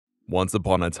Once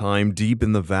upon a time, deep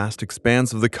in the vast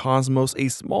expanse of the cosmos, a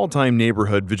small-time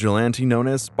neighborhood vigilante known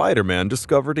as Spider-Man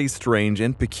discovered a strange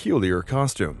and peculiar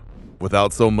costume.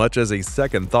 Without so much as a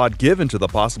second thought given to the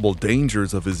possible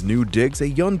dangers of his new digs, a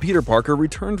young Peter Parker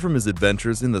returned from his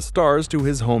adventures in the stars to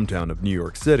his hometown of New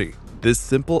York City. This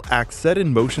simple act set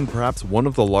in motion perhaps one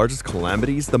of the largest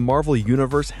calamities the Marvel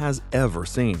Universe has ever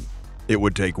seen. It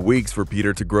would take weeks for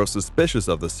Peter to grow suspicious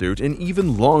of the suit, and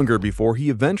even longer before he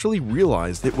eventually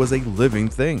realized it was a living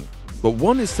thing. But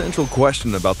one essential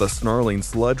question about the snarling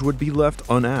sludge would be left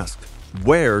unasked.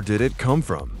 Where did it come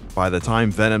from? By the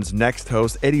time Venom's next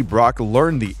host, Eddie Brock,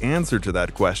 learned the answer to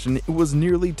that question, it was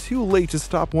nearly too late to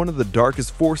stop one of the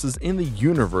darkest forces in the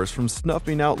universe from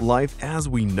snuffing out life as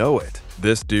we know it.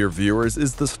 This, dear viewers,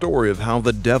 is the story of how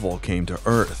the devil came to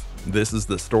Earth. This is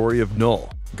the story of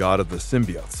Knull, god of the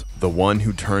symbiotes, the one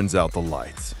who turns out the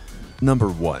lights. Number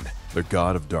 1. The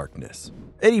God of Darkness.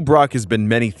 Eddie Brock has been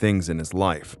many things in his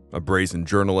life: a brazen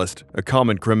journalist, a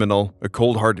common criminal, a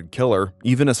cold-hearted killer,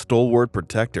 even a stalwart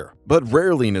protector. But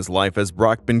rarely in his life has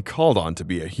Brock been called on to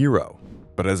be a hero.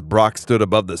 But as Brock stood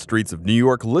above the streets of New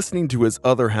York, listening to his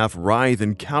other half writhe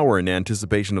and cower in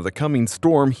anticipation of the coming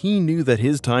storm, he knew that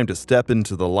his time to step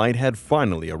into the light had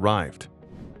finally arrived.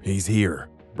 "He's here,"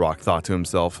 Brock thought to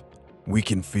himself. "We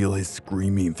can feel his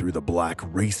screaming through the black,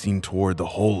 racing toward the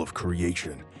whole of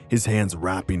creation, his hands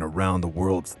wrapping around the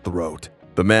world's throat."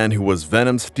 The man who was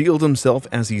Venom steeled himself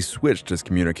as he switched his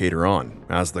communicator on.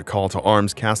 As the call to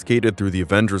arms cascaded through the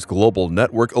Avengers global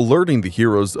network, alerting the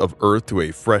heroes of Earth to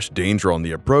a fresh danger on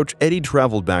the approach, Eddie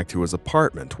traveled back to his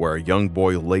apartment where a young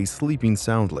boy lay sleeping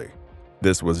soundly.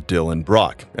 This was Dylan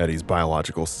Brock, Eddie's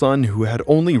biological son, who had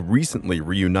only recently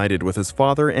reunited with his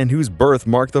father and whose birth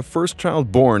marked the first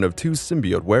child born of 2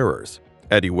 symbiote wearers.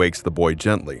 Eddie wakes the boy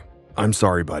gently. "I'm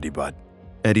sorry, buddy, but..."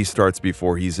 Eddie starts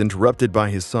before he's interrupted by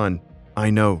his son.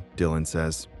 "I know," Dylan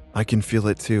says. "I can feel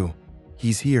it too.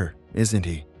 He's here, isn't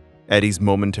he?" Eddie's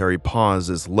momentary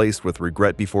pause is laced with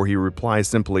regret before he replies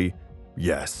simply,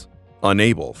 "Yes,"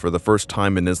 unable for the first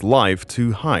time in his life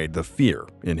to hide the fear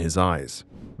in his eyes.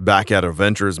 Back at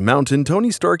Avengers Mountain, Tony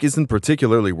Stark isn't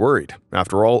particularly worried.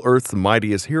 After all, Earth's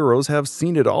mightiest heroes have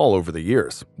seen it all over the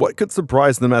years. What could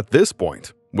surprise them at this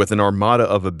point? With an armada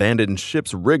of abandoned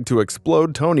ships rigged to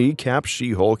explode, Tony, Cap,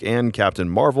 She-Hulk, and Captain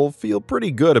Marvel feel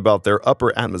pretty good about their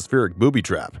upper atmospheric booby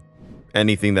trap.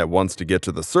 Anything that wants to get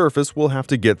to the surface will have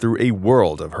to get through a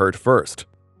world of hurt first.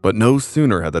 But no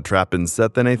sooner had the trap been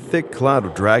set than a thick cloud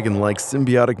of dragon-like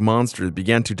symbiotic monsters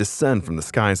began to descend from the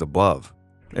skies above.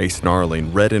 A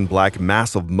snarling red and black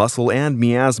mass of muscle and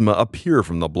miasma appear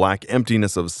from the black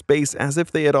emptiness of space as if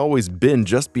they had always been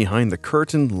just behind the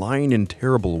curtain, lying in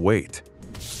terrible wait.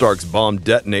 Stark's bomb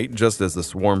detonate just as the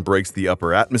swarm breaks the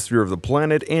upper atmosphere of the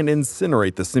planet and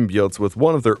incinerate the symbiotes with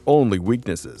one of their only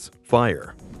weaknesses,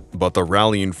 fire. But the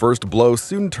rallying first blow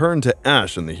soon turned to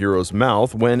ash in the hero's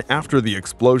mouth when, after the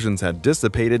explosions had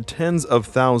dissipated, tens of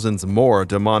thousands more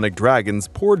demonic dragons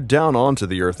poured down onto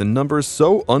the Earth in numbers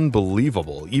so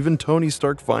unbelievable even Tony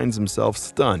Stark finds himself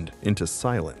stunned into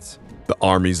silence. The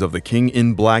armies of the King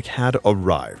in Black had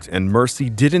arrived, and mercy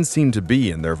didn't seem to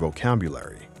be in their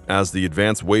vocabulary. As the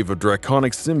advanced wave of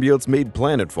draconic symbiotes made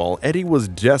planetfall, Eddie was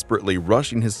desperately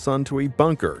rushing his son to a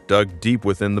bunker dug deep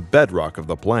within the bedrock of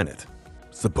the planet.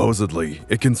 "Supposedly,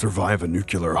 it can survive a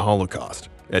nuclear holocaust,"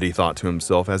 Eddie thought to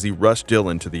himself as he rushed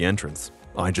Dylan to the entrance.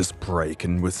 "I just pray it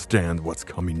can withstand what's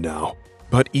coming now."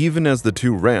 But even as the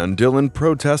two ran, Dylan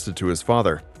protested to his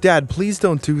father. "Dad, please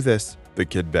don't do this," the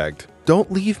kid begged.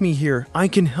 "Don't leave me here. I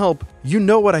can help. You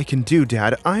know what I can do,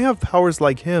 Dad. I have powers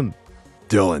like him."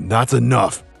 "Dylan, that's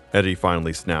enough," Eddie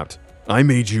finally snapped. "I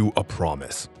made you a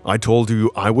promise. I told you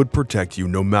I would protect you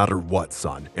no matter what,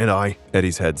 son, and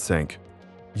Eddie's head sank.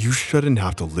 "You shouldn't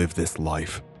have to live this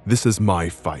life. This is my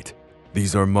fight.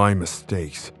 These are my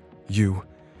mistakes. You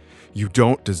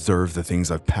don't deserve the things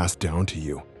I've passed down to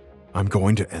you. I'm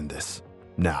going to end this.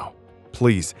 Now.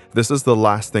 Please, this is the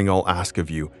last thing I'll ask of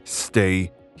you.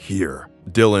 Stay here."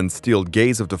 Dylan's steeled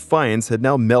gaze of defiance had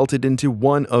now melted into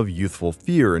one of youthful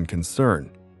fear and concern.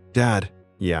 "Dad,"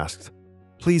 he asked,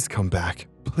 "please come back,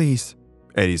 please."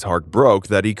 Eddie's heart broke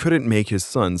that he couldn't make his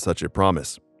son such a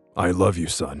promise. "I love you,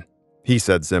 son," he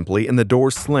said simply, and the door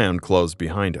slammed closed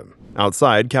behind him.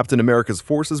 Outside, Captain America's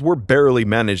forces were barely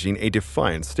managing a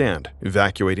defiant stand,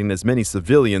 evacuating as many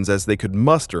civilians as they could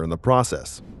muster in the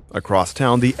process. Across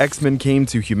town, the X-Men came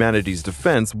to humanity's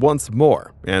defense once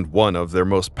more, and one of their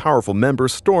most powerful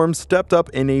members, Storm, stepped up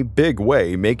in a big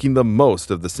way, making the most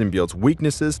of the symbiote's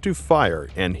weaknesses to fire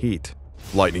and heat.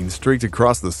 Lightning streaked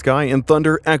across the sky and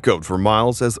thunder echoed for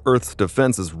miles as Earth's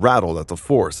defenses rattled at the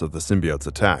force of the symbiote's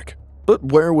attack. But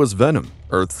where was Venom,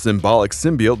 Earth's symbolic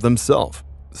symbiote themselves?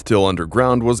 Still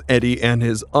underground was Eddie and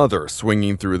his other,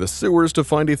 swinging through the sewers to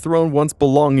find a throne once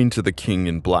belonging to the King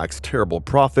in Black's terrible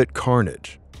prophet,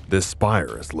 Carnage. This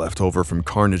spire is left over from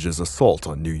Carnage's assault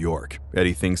on New York,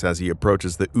 Eddie thinks as he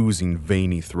approaches the oozing,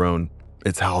 veiny throne.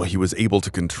 It's how he was able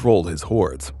to control his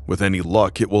hordes. With any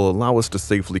luck, it will allow us to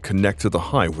safely connect to the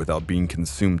hive without being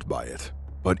consumed by it.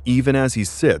 But even as he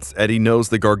sits, Eddie knows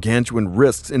the gargantuan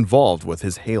risks involved with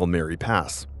his Hail Mary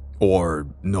pass. Or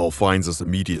Knull finds us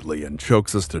immediately and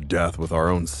chokes us to death with our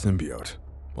own symbiote.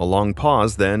 A long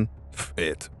pause, then,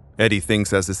 Eddie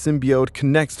thinks as his symbiote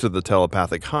connects to the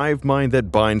telepathic hive mind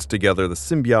that binds together the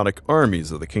symbiotic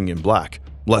armies of the King in Black.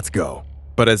 Let's go.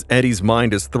 But as Eddie's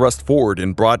mind is thrust forward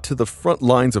and brought to the front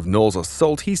lines of Knull's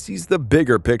assault, he sees the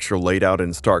bigger picture laid out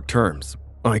in stark terms.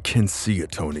 I can see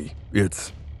it, Tony.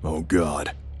 Oh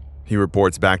God. He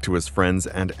reports back to his friends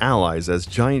and allies as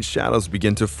giant shadows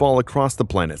begin to fall across the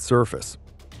planet's surface.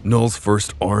 Knull's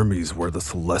first armies were the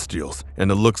Celestials,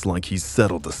 and it looks like he's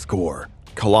settled the score.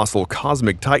 Colossal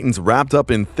cosmic titans wrapped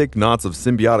up in thick knots of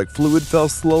symbiotic fluid fell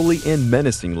slowly and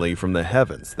menacingly from the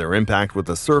heavens, their impact with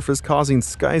the surface causing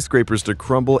skyscrapers to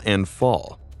crumble and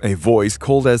fall. A voice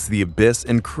cold as the abyss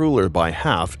and crueler by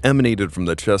half emanated from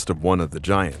the chest of one of the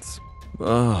giants.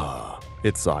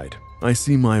 It sighed. I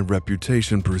see my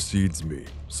reputation precedes me,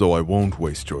 so I won't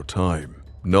waste your time.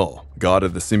 Knull, god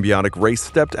of the symbiotic race,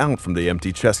 stepped out from the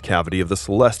empty chest cavity of the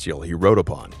Celestial he rode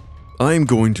upon. I am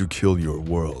going to kill your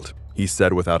world, he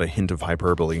said without a hint of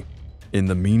hyperbole. In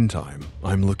the meantime,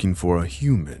 I'm looking for a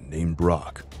human named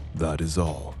Brock. That is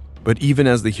all. But even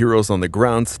as the heroes on the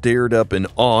ground stared up in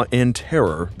awe and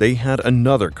terror, they had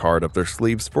another card up their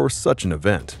sleeves for such an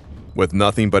event. With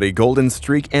nothing but a golden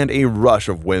streak and a rush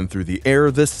of wind through the air,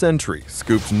 the Sentry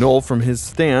scooped Knull from his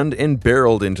stand and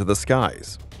barreled into the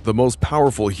skies. The most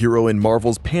powerful hero in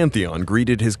Marvel's pantheon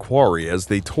greeted his quarry as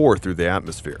they tore through the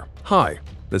atmosphere. Hi,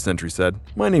 the Sentry said.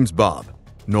 My name's Bob.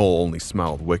 Knull only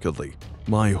smiled wickedly.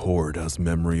 My horde has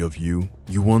memory of you.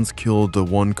 You once killed the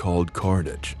one called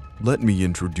Carnage. Let me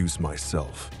introduce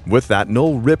myself. With that,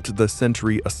 Knull ripped the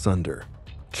Sentry asunder.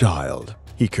 Child,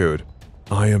 he cooed.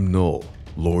 I am Knull,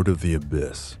 Lord of the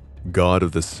Abyss, God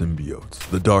of the symbiotes.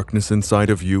 The darkness inside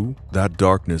of you, that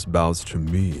darkness bows to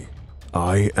me.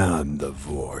 I am the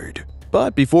Void.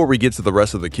 But before we get to the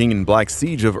rest of the King in Black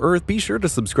Siege of Earth, be sure to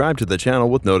subscribe to the channel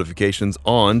with notifications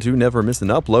on to never miss an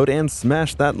upload and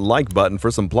smash that like button for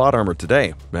some plot armor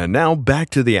today. And now back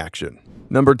to the action.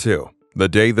 Number 2. The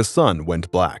Day the Sun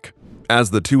Went Black.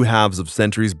 As the two halves of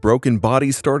Sentry's broken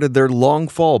bodies started their long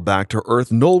fall back to Earth,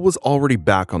 Knull was already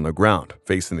back on the ground,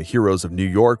 facing the heroes of New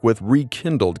York with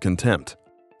rekindled contempt.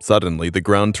 Suddenly, the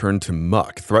ground turned to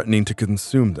muck, threatening to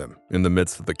consume them. In the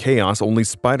midst of the chaos, only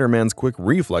Spider-Man's quick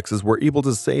reflexes were able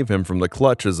to save him from the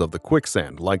clutches of the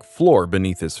quicksand, like floor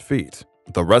beneath his feet.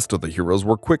 The rest of the heroes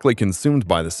were quickly consumed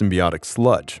by the symbiotic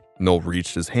sludge. Knull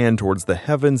reached his hand towards the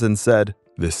heavens and said,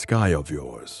 "This sky of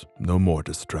yours, no more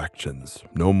distractions,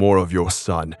 no more of your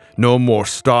sun, no more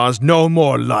stars, no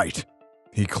more light."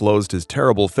 He closed his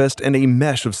terrible fist and a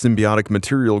mesh of symbiotic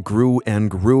material grew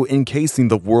and grew, encasing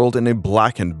the world in a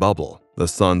blackened bubble. The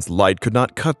sun's light could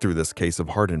not cut through this case of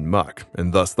hardened muck,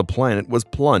 and thus the planet was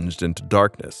plunged into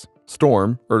darkness.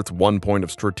 Storm, Earth's one point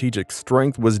of strategic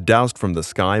strength, was doused from the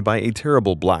sky by a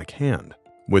terrible black hand.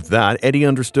 With that, Eddie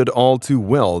understood all too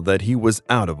well that he was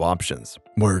out of options.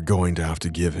 We're going to have to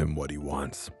give him what he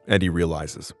wants, Eddie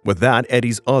realizes. With that,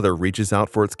 Eddie's other reaches out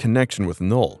for its connection with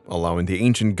Knull, allowing the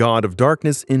ancient god of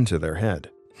darkness into their head.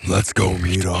 Let's go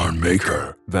meet our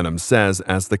maker, Venom says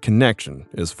as the connection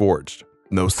is forged.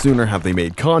 No sooner have they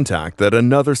made contact than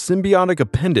another symbiotic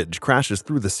appendage crashes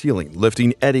through the ceiling,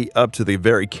 lifting Eddie up to the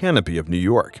very canopy of New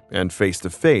York, and face to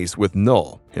face with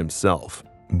Knull himself.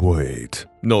 Wait,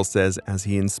 Knull says as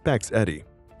he inspects Eddie.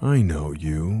 I know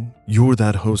you. You're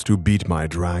that host who beat my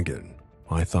dragon.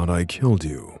 I thought I killed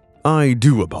you. I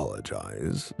do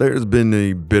apologize. There's been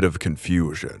a bit of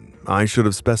confusion. I should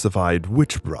have specified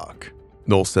which Brock.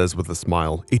 Knull says with a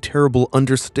smile. A terrible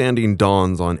understanding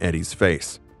dawns on Eddie's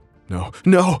face.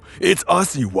 No, it's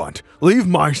us you want. Leave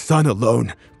my son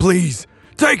alone. Please,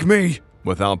 take me!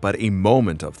 Without but a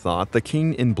moment of thought, the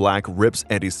King in Black rips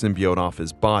Eddie's symbiote off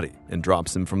his body and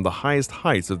drops him from the highest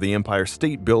heights of the Empire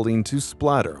State Building to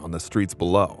splatter on the streets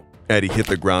below. Eddie hit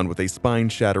the ground with a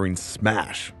spine-shattering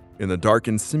smash. In the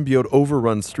darkened,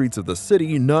 symbiote-overrun streets of the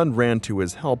city, none ran to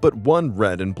his help but one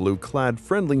red and blue-clad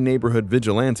friendly neighborhood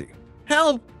vigilante.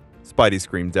 Help! Spidey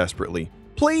screamed desperately.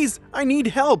 Please, I need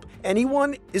help!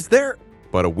 Anyone? Is there?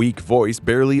 But a weak voice,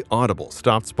 barely audible,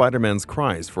 stopped Spider-Man's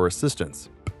cries for assistance.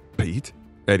 Pete?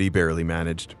 Eddie barely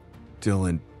managed.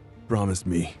 Dylan promised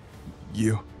me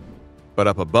You. But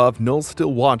up above, Knull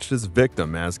still watched his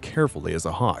victim as carefully as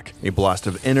a hawk. A blast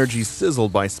of energy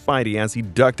sizzled by Spidey as he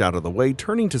ducked out of the way,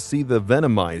 turning to see the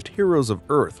venomized heroes of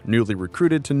Earth newly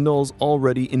recruited to Knull's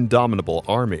already indomitable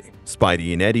army.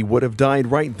 Spidey and Eddie would have died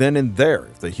right then and there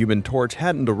if the Human Torch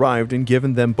hadn't arrived and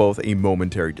given them both a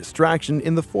momentary distraction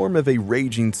in the form of a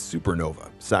raging supernova,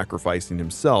 sacrificing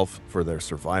himself for their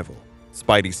survival.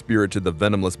 Spidey spirited the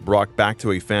venomless Brock back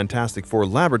to a Fantastic Four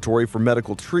laboratory for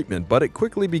medical treatment, but it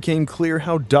quickly became clear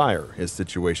how dire his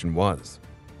situation was.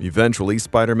 Eventually,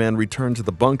 Spider-Man returned to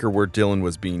the bunker where Dylan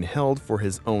was being held for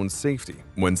his own safety.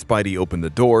 When Spidey opened the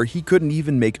door, he couldn't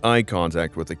even make eye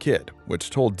contact with the kid, which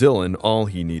told Dylan all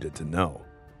he needed to know.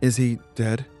 "Is he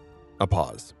dead?" A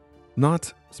pause.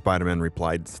 "Not," Spider-Man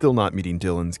replied, still not meeting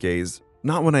Dylan's gaze.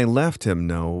 "Not when I left him,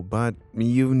 no, but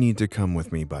you need to come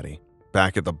with me, buddy."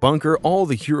 Back at the bunker, all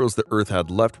the heroes the Earth had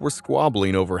left were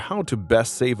squabbling over how to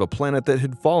best save a planet that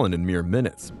had fallen in mere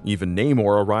minutes. Even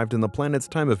Namor arrived in the planet's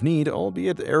time of need,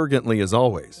 albeit arrogantly as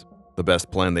always. The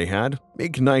best plan they had?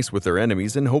 Make nice with their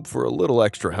enemies and hope for a little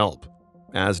extra help.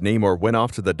 As Namor went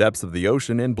off to the depths of the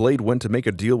ocean and Blade went to make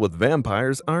a deal with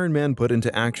vampires, Iron Man put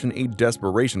into action a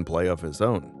desperation play of his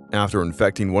own. After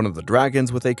infecting one of the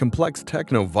dragons with a complex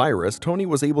techno-virus, Tony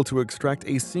was able to extract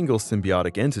a single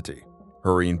symbiotic entity.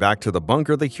 Hurrying back to the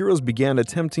bunker, the heroes began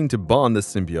attempting to bond the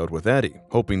symbiote with Eddie,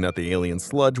 hoping that the alien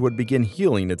sludge would begin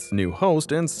healing its new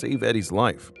host and save Eddie's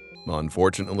life.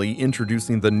 Unfortunately,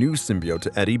 introducing the new symbiote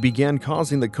to Eddie began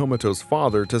causing the comatose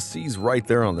father to seize right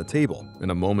there on the table. In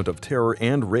a moment of terror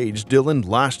and rage, Dylan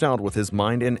lashed out with his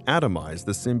mind and atomized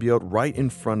the symbiote right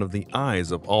in front of the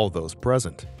eyes of all those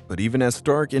present. But even as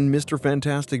Stark and Mr.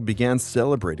 Fantastic began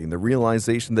celebrating the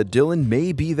realization that Dylan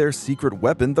may be their secret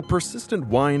weapon, the persistent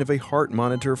whine of a heart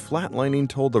monitor flatlining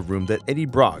told the room that Eddie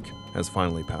Brock has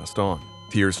finally passed on.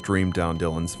 Tears streamed down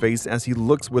Dylan's face as he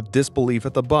looks with disbelief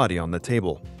at the body on the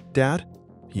table. "Dad?"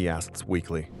 he asks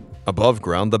weakly. Above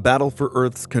ground, the battle for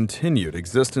Earth's continued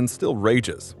existence still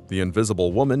rages. The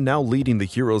Invisible Woman, now leading the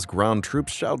heroes' ground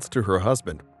troops, shouts to her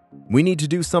husband, "We need to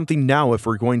do something now if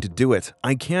we're going to do it.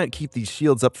 I can't keep these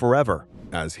shields up forever."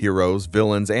 As heroes,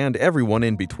 villains, and everyone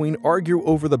in between argue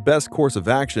over the best course of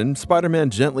action, Spider-Man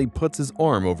gently puts his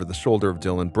arm over the shoulder of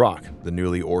Dylan Brock, the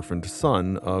newly orphaned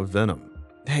son of Venom.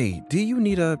 "Hey, do you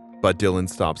need a—" But Dylan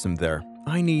stops him there.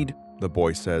 "I need," the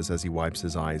boy says as he wipes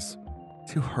his eyes,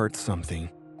 "to hurt something."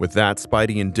 With that,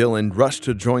 Spidey and Dylan rush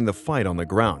to join the fight on the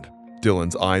ground.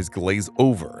 Dylan's eyes glaze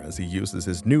over as he uses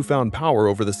his newfound power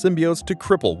over the symbiotes to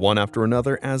cripple one after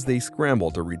another as they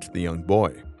scramble to reach the young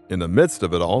boy. In the midst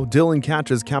of it all, Dylan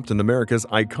catches Captain America's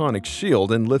iconic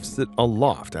shield and lifts it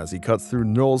aloft as he cuts through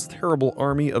Knull's terrible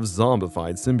army of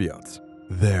zombified symbiotes.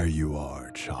 "There you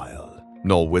are, child,"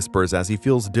 Knull whispers as he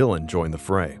feels Dylan join the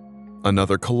fray.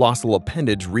 Another colossal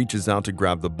appendage reaches out to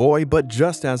grab the boy, but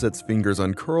just as its fingers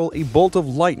uncurl, a bolt of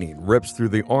lightning rips through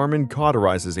the arm and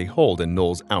cauterizes a hold in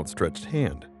Knull's outstretched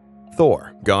hand.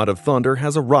 Thor, God of Thunder,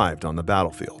 has arrived on the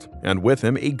battlefield, and with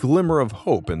him a glimmer of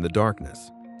hope in the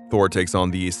darkness. Thor takes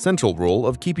on the essential role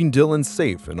of keeping Dylan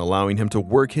safe and allowing him to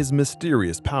work his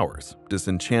mysterious powers,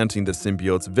 disenchanting the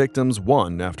symbiote's victims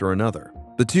one after another.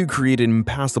 The two create an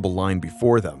impassable line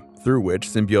before them, through which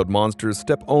symbiote monsters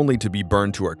step only to be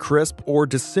burned to a crisp or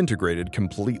disintegrated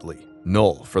completely.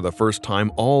 Knull, for the first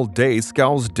time all day,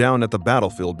 scowls down at the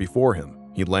battlefield before him.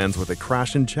 He lands with a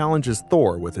crash and challenges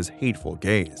Thor with his hateful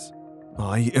gaze.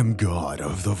 "I am God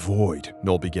of the Void,"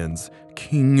 Knull begins.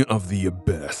 "King of the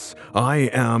Abyss. I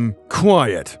am—"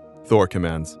 "Quiet!" Thor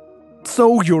commands.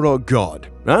 "So you're a god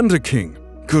and a king.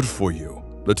 Good for you."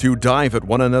 The two dive at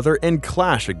one another and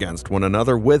clash against one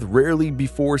another with rarely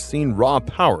before seen raw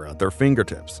power at their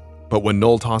fingertips. But when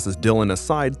Knull tosses Dylan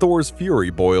aside, Thor's fury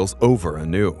boils over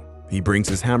anew. He brings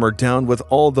his hammer down with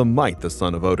all the might the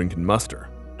son of Odin can muster.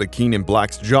 The King in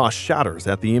Black's jaw shatters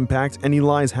at the impact and he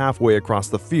lies halfway across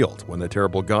the field when the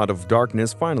terrible god of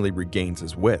darkness finally regains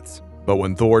his wits. But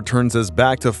when Thor turns his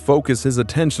back to focus his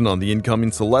attention on the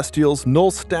incoming Celestials,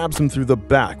 Knull stabs him through the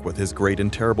back with his great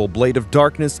and terrible blade of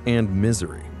darkness and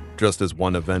misery. Just as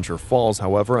one Avenger falls,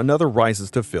 however, another rises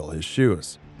to fill his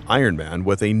shoes. Iron Man,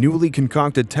 with a newly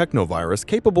concocted technovirus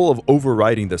capable of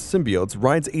overriding the symbiotes,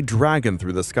 rides a dragon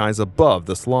through the skies above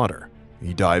the slaughter.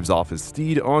 He dives off his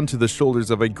steed onto the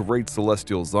shoulders of a great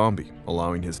celestial zombie,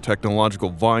 allowing his technological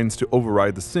vines to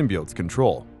override the symbiote's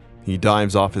control. He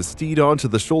dives off his steed onto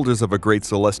the shoulders of a great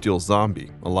celestial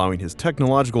zombie, allowing his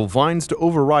technological vines to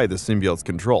override the symbiote's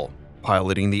control.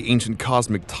 Piloting the ancient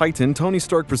cosmic titan, Tony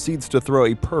Stark proceeds to throw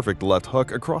a perfect left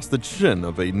hook across the chin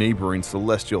of a neighboring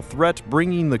celestial threat,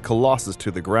 bringing the Colossus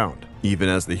to the ground. Even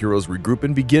as the heroes regroup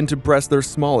and begin to press their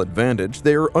small advantage,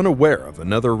 they are unaware of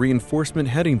another reinforcement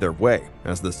heading their way,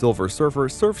 as the Silver Surfer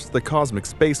surfs the cosmic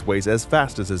spaceways as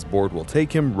fast as his board will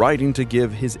take him, riding to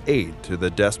give his aid to the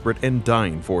desperate and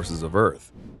dying forces of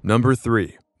Earth. Number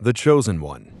 3. The Chosen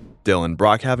One. Dylan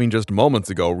Brock, having just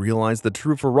moments ago realized the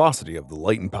true ferocity of the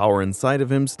latent power inside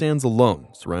of him, stands alone,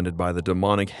 surrounded by the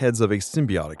demonic heads of a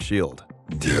symbiotic shield.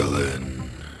 Dylan.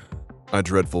 A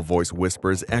dreadful voice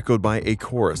whispers, echoed by a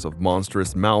chorus of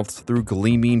monstrous mouths through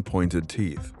gleaming, pointed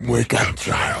teeth. Wake up,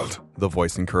 child. The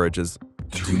voice encourages.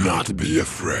 Do not be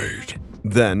afraid.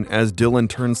 Then, as Dylan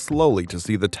turns slowly to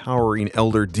see the towering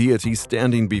elder deity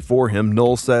standing before him,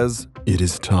 Knull says, "It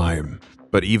is time."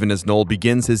 But even as Knull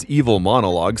begins his evil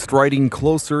monologue, striding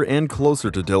closer and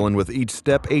closer to Dylan with each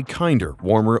step, a kinder,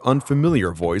 warmer,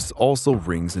 unfamiliar voice also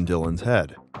rings in Dylan's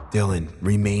head. Dylan,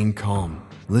 remain calm.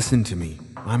 Listen to me.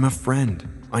 I'm a friend.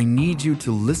 I need you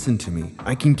to listen to me.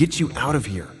 I can get you out of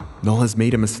here. Knull has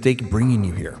made a mistake bringing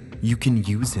you here. You can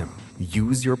use him.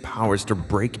 Use your powers to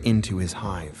break into his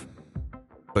hive.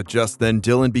 But just then,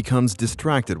 Dylan becomes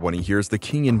distracted when he hears the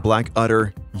King in Black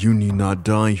utter, "You need not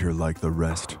die here like the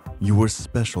rest. You are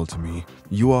special to me.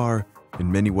 You are,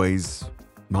 in many ways,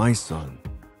 my son."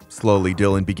 Slowly,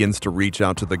 Dylan begins to reach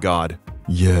out to the god.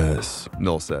 "Yes,"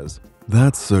 Knull says.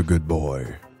 "That's a good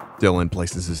boy." Dylan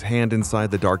places his hand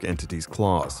inside the dark entity's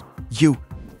claws. "You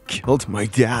killed my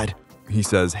dad," he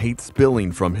says, hate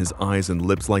spilling from his eyes and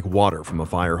lips like water from a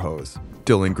fire hose.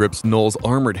 Dylan grips Knull's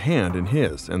armored hand in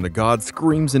his, and the god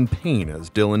screams in pain as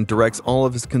Dylan directs all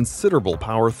of his considerable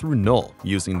power through Knull,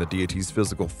 using the deity's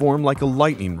physical form like a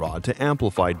lightning rod to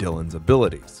amplify Dylan's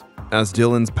abilities. As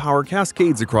Dylan's power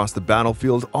cascades across the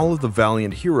battlefield, all of the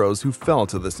valiant heroes who fell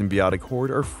to the symbiotic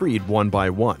horde are freed one by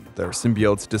one, their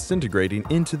symbiotes disintegrating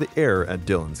into the air at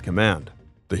Dylan's command.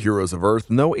 The heroes of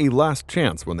Earth know a last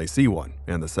chance when they see one,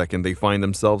 and the second they find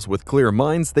themselves with clear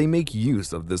minds, they make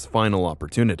use of this final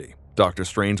opportunity. Doctor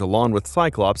Strange, along with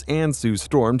Cyclops and Sue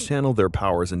Storm, channel their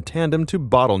powers in tandem to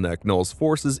bottleneck Knull's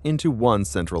forces into one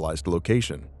centralized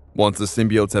location. Once the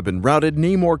symbiotes have been routed,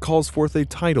 Namor calls forth a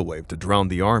tidal wave to drown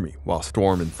the army, while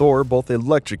Storm and Thor both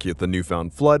electrocute the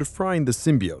newfound flood, frying the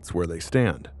symbiotes where they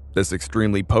stand. This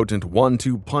extremely potent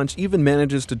 1-2 punch even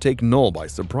manages to take Knull by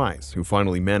surprise, who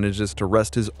finally manages to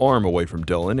wrest his arm away from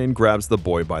Dylan and grabs the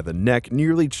boy by the neck,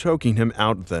 nearly choking him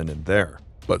out then and there.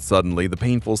 But suddenly, the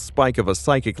painful spike of a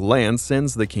psychic lance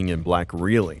sends the King in Black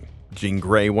reeling. Jean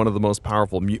Grey, one of the most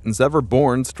powerful mutants ever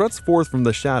born, struts forth from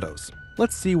the shadows.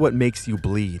 "Let's see what makes you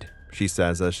bleed," she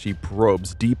says as she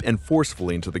probes deep and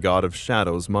forcefully into the God of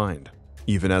Shadow's mind.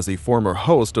 Even as a former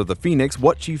host of the Phoenix,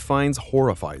 what she finds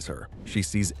horrifies her. She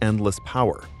sees endless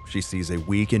power. She sees a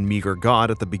weak and meager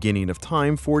god at the beginning of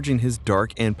time forging his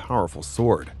dark and powerful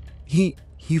sword. He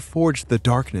forged the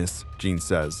darkness," Jean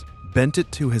says. "Bent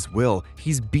it to his will.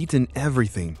 He's beaten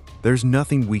everything. There's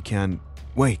nothing we can...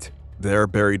 Wait." There,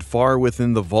 buried far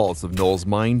within the vaults of Knull's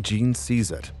mind, Jean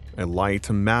sees it. A light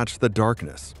to match the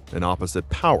darkness. An opposite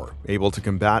power, able to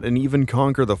combat and even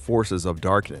conquer the forces of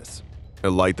darkness. A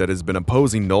light that has been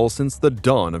opposing Knull since the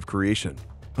dawn of creation.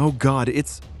 "Oh God,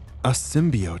 it's a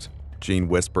symbiote," Jean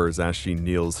whispers as she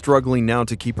kneels, struggling now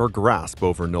to keep her grasp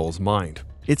over Knull's mind.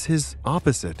 "It's his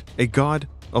opposite, a god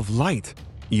of light."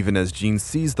 Even as Jean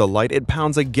sees the light, it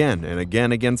pounds again and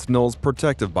again against Knull's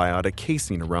protective biotic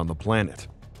casing around the planet.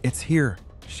 "It's here,"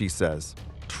 she says,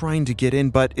 "trying to get in,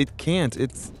 but it can't.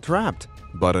 It's trapped."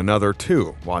 But another,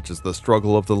 too, watches the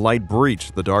struggle of the light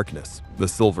breach the darkness. The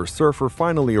Silver Surfer,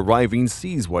 finally arriving,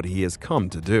 sees what he has come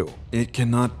to do. "It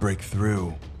cannot break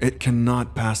through. It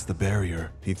cannot pass the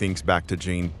barrier," he thinks back to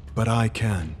Jean. "But I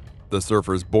can." The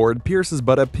Surfer's board pierces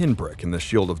but a pinprick in the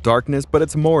shield of darkness, but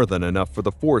it's more than enough for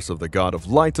the force of the God of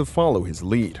Light to follow his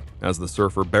lead. As the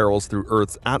Surfer barrels through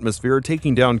Earth's atmosphere,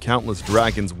 taking down countless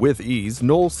dragons with ease,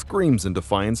 Knull screams in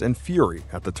defiance and fury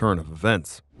at the turn of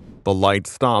events. The light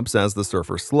stops as the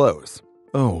Surfer slows.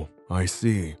 "Oh, I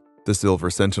see." The Silver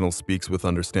Sentinel speaks with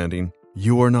understanding.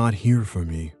 "You are not here for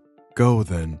me. Go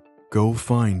then. Go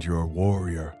find your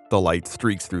warrior." The light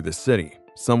streaks through the city.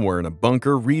 Somewhere in a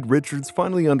bunker, Reed Richards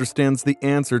finally understands the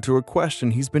answer to a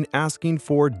question he's been asking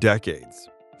for decades.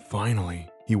 "Finally,"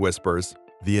 he whispers,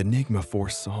 "the Enigma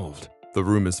Force solved." The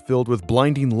room is filled with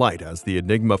blinding light as the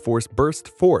Enigma Force bursts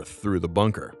forth through the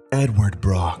bunker. "Edward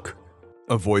Brock."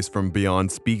 A voice from beyond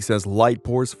speaks as light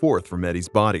pours forth from Eddie's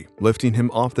body, lifting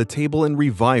him off the table and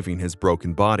reviving his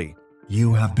broken body.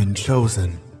 "You have been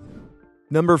chosen."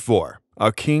 Number 4.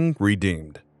 A King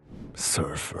Redeemed.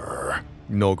 "Surfer."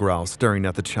 Knull growls, staring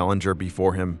at the challenger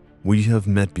before him. We have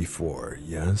met before,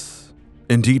 yes?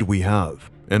 Indeed we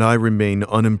have, and I remain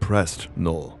unimpressed,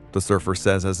 Knull, the surfer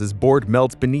says as his board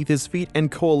melts beneath his feet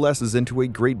and coalesces into a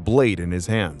great blade in his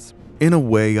hands. In a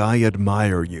way, I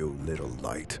admire you, little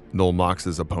light. Knull mocks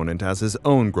his opponent as his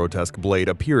own grotesque blade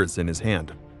appears in his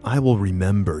hand. I will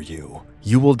remember you.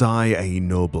 You will die a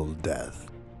noble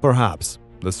death. Perhaps,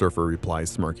 the surfer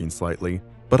replies, smirking slightly,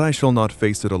 but I shall not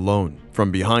face it alone.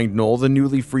 From behind Knull, the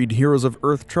newly freed heroes of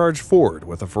Earth charge forward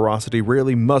with a ferocity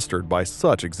rarely mustered by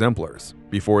such exemplars.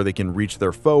 Before they can reach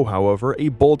their foe, however, a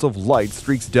bolt of light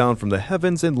streaks down from the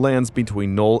heavens and lands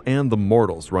between Knull and the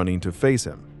mortals running to face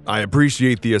him. I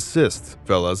appreciate the assist,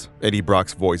 fellas. Eddie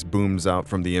Brock's voice booms out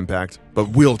from the impact. But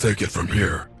we'll take it from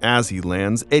here. As he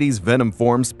lands, Eddie's Venom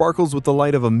form sparkles with the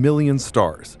light of a million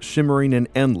stars, shimmering and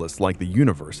endless like the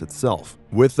universe itself.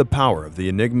 With the power of the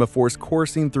Enigma Force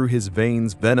coursing through his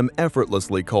veins, Venom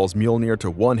effortlessly calls Mjolnir to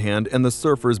one hand and the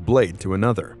surfer's blade to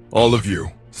another. All of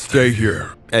you, stay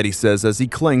here, Eddie says as he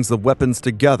clangs the weapons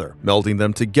together, melding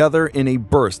them together in a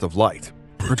burst of light.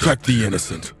 Protect the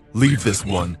innocent. Leave this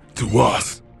one to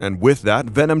us. And with that,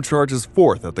 Venom charges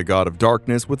forth at the God of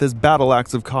Darkness with his battle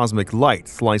axe of cosmic light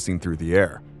slicing through the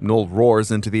air. Knull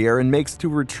roars into the air and makes to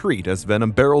retreat as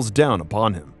Venom barrels down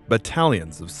upon him.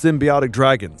 Battalions of symbiotic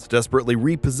dragons desperately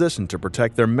reposition to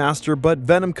protect their master, but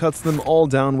Venom cuts them all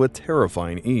down with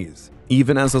terrifying ease.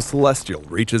 Even as a celestial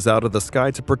reaches out of the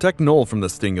sky to protect Knull from the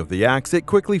sting of the axe, it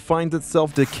quickly finds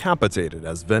itself decapitated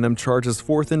as Venom charges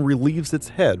forth and relieves its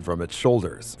head from its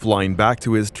shoulders. Flying back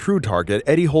to his true target,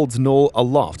 Eddie holds Knull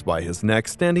aloft by his neck,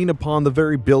 standing upon the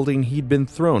very building he'd been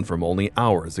thrown from only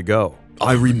hours ago.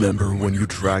 I remember when you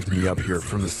dragged me up here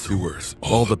from the sewers.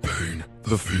 All the pain,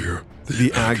 the fear,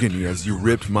 the agony as you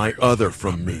ripped my other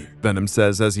from me. Venom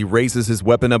says as he raises his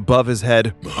weapon above his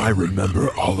head. I remember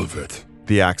all of it.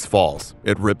 The axe falls.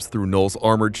 It rips through Knull's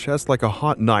armored chest like a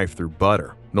hot knife through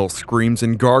butter. Knull screams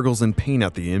and gargles in pain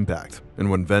at the impact. And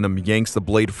when Venom yanks the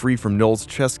blade free from Knull's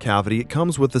chest cavity, it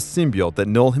comes with the symbiote that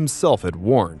Knull himself had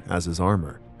worn as his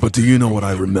armor. But do you know what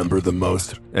I remember the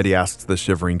most? Eddie asks the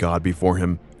shivering god before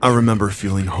him. I remember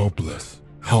feeling hopeless,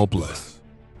 helpless.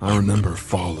 I remember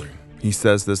falling. He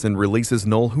says this and releases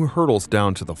Knull, who hurtles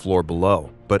down to the floor below.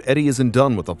 But Eddie isn't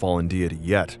done with the fallen deity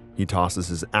yet. He tosses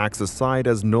his axe aside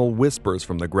as Knull whispers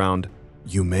from the ground,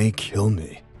 You may kill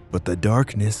me, but the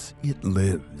darkness, it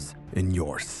lives in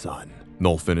your son.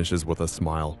 Knull finishes with a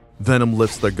smile. Venom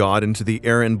lifts the god into the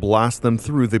air and blasts them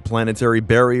through the planetary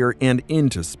barrier and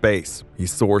into space. He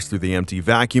soars through the empty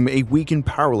vacuum, a weak and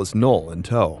powerless Knull in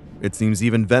tow. It seems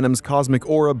even Venom's cosmic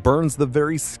aura burns the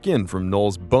very skin from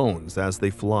Knull's bones as they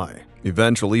fly.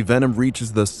 Eventually, Venom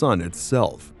reaches the sun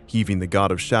itself. Heaving the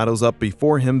god of shadows up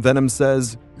before him, Venom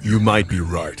says, You might be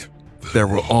right. There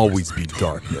will always be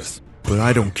darkness, but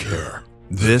I don't care.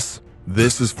 This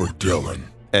is for Dylan.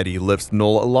 Eddie lifts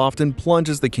Knull aloft and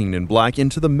plunges the King in Black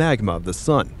into the magma of the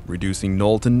sun, reducing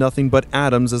Knull to nothing but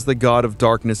atoms as the god of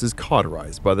darkness is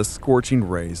cauterized by the scorching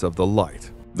rays of the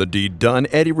light. The deed done,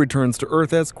 Eddie returns to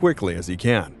Earth as quickly as he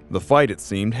can. The fight, it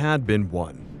seemed, had been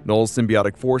won. Knull's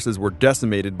symbiotic forces were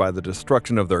decimated by the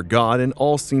destruction of their god, and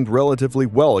all seemed relatively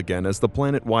well again as the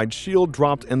planet-wide shield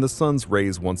dropped and the sun's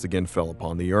rays once again fell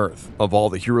upon the Earth. Of all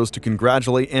the heroes to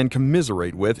congratulate and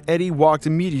commiserate with, Eddie walked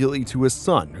immediately to his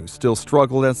son, who still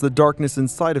struggled as the darkness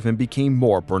inside of him became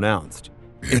more pronounced.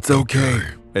 It's okay,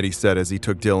 Eddie said as he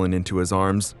took Dylan into his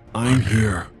arms. I'm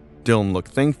here. Dylan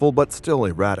looked thankful but still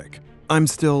erratic. I'm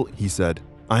still, he said.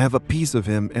 I have a piece of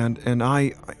him, and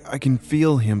I can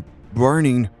feel him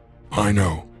burning. I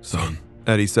know, son,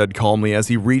 Eddie said calmly as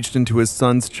he reached into his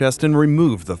son's chest and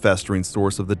removed the festering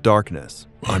source of the darkness.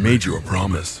 I made you a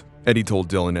promise, Eddie told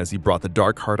Dylan as he brought the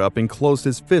dark heart up and closed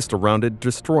his fist around it,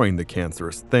 destroying the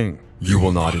cancerous thing. You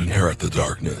will not inherit the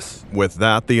darkness. With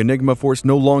that, the Enigma Force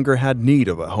no longer had need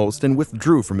of a host and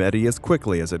withdrew from Eddie as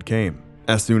quickly as it came.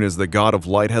 As soon as the God of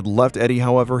Light had left Eddie,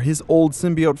 however, his old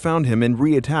symbiote found him and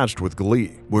reattached with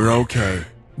glee. We're okay,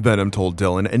 Venom told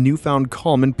Dylan, a newfound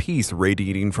calm and peace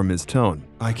radiating from his tone.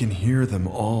 I can hear them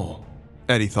all,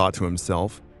 Eddie thought to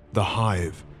himself. The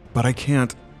hive, but I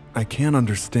can't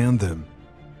understand them.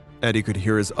 Eddie could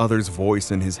hear his other's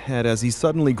voice in his head as he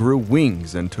suddenly grew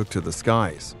wings and took to the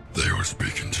skies. They were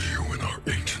speaking to you in our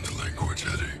ancient language,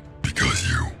 Eddie. Because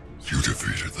you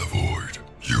defeated the void.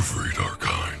 You freed our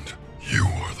kind. You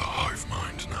are the hive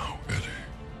mind now,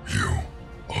 Eddie. You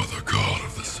are the god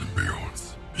of the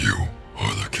symbionts. You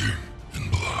are the King in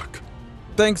Black.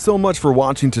 Thanks so much for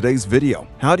watching today's video.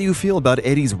 How do you feel about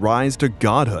Eddie's rise to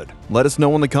godhood? Let us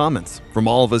know in the comments. From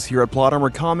all of us here at Plot Armor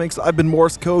Comics, I've been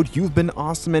Morse Code, you've been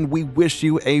awesome, and we wish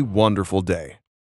you a wonderful day.